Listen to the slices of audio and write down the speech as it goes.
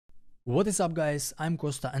What is up guys, I'm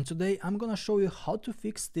Costa and today I'm gonna show you how to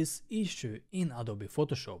fix this issue in Adobe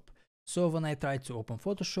Photoshop. So when I try to open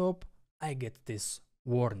Photoshop, I get this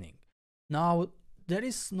warning. Now there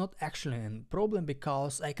is not actually a problem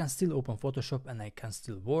because I can still open Photoshop and I can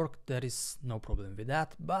still work, there is no problem with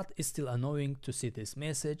that, but it's still annoying to see this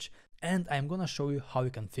message and I'm gonna show you how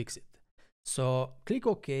you can fix it. So click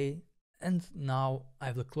OK and now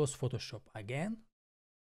I will close Photoshop again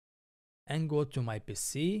and go to my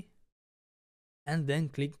PC. And then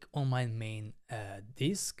click on my main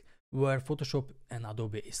disk where Photoshop and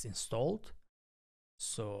Adobe is installed.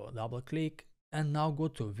 So double click and now go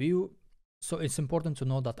to view. So it's important to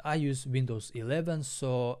know that I use Windows 11,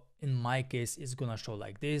 so in my case it's gonna show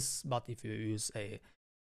like this, but if you use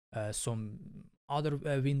some other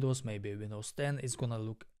Windows, maybe Windows 10, it's gonna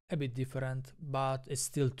look a bit different, but it's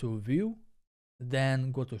still to view.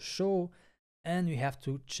 Then go to show and you have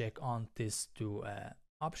to check on these two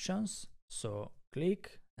options. So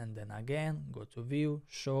click and then again go to view,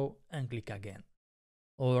 show and click again.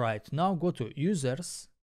 Alright, now go to users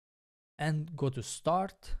and go to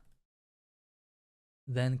start,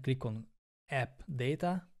 then click on app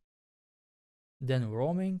data, then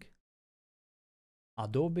roaming,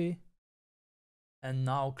 Adobe, and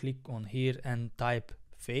now click on here and type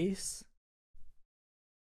face.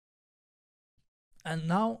 And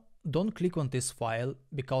now don't click on this file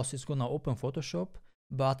because it's gonna open Photoshop,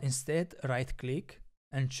 but instead right click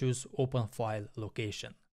and choose open file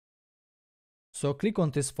location. So click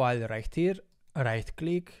on this file right here, right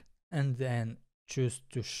click and then choose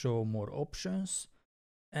to show more options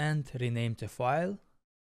and rename the file.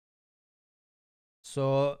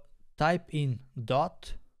 So type in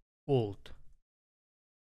 .old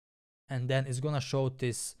and then it's gonna show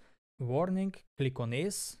this warning, click on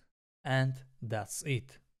yes and that's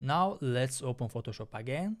it. Now let's open Photoshop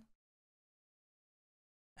again.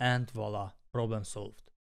 And voila, problem solved.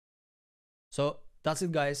 So that's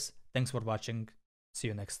it guys, thanks for watching, see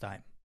you next time.